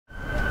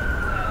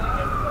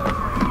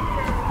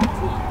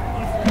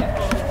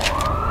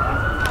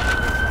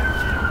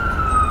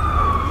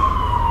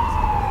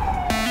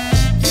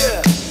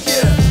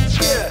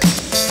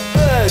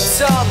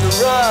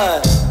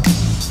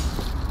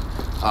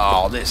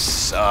this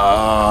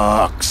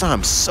sucks.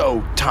 I'm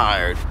so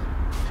tired.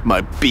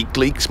 My beak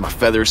leaks, my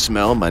feathers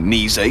smell, my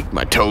knees ache,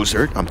 my toes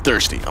hurt. I'm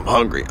thirsty, I'm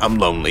hungry, I'm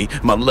lonely.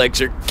 My legs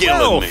are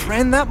killing me.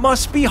 Friend, that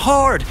must be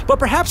hard. But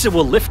perhaps it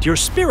will lift your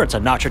spirits a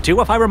notch or two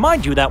if I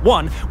remind you that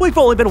 1, we've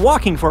only been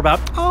walking for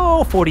about,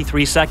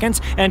 43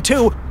 seconds, and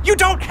 2, you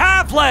don't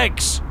have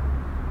legs!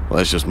 Well,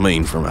 that's just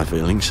mean for my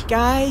feelings.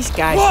 Guys.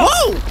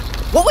 Whoa!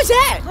 What was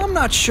that? I'm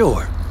not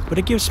sure, but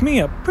it gives me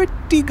a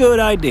pretty good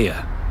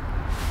idea.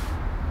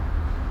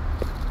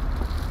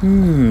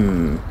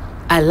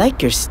 I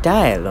like your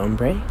style,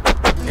 hombre.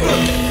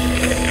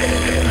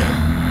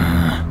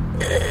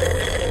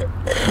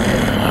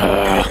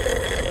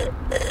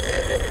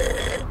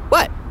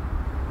 What?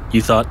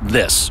 You thought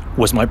this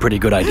was my pretty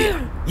good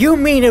idea? You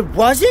mean it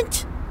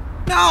wasn't?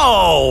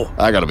 No!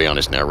 I gotta be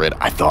honest now, Red.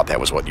 I thought that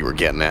was what you were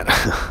getting at.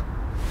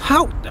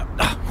 How?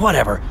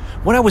 Whatever.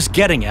 What I was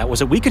getting at was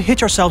that we could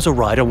hitch ourselves a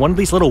ride on one of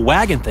these little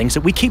wagon things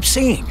that we keep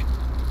seeing.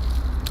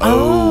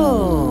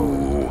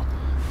 Oh.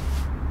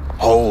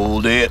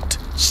 Hold it.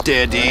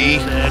 Steady.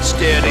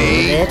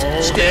 Steady. Hold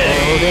it.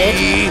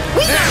 Steady.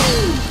 Hold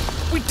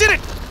it. We did it!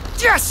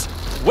 Yes!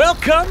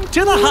 Welcome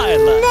to the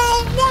Highland.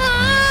 No!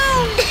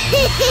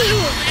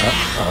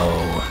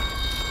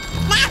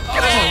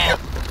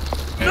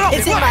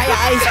 It's in my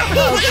eyes.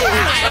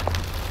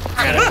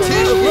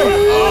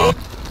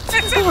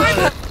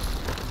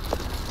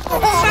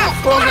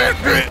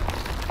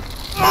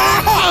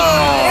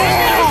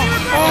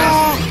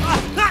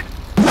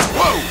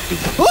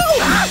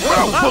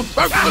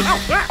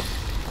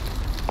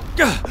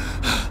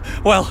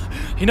 Well,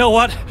 you know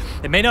what?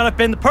 It may not have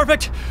been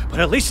perfect, but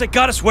at least it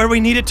got us where we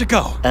needed to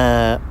go.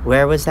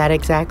 Where was that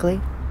exactly?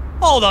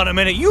 Hold on a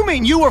minute. You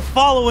mean you were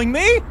following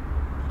me?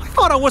 I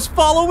thought I was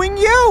following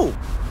you.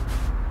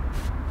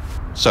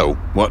 So,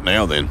 what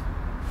now then?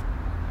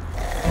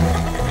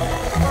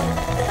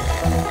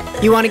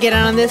 You want to get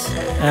on this?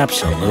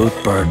 Absolute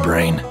bird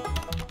brain.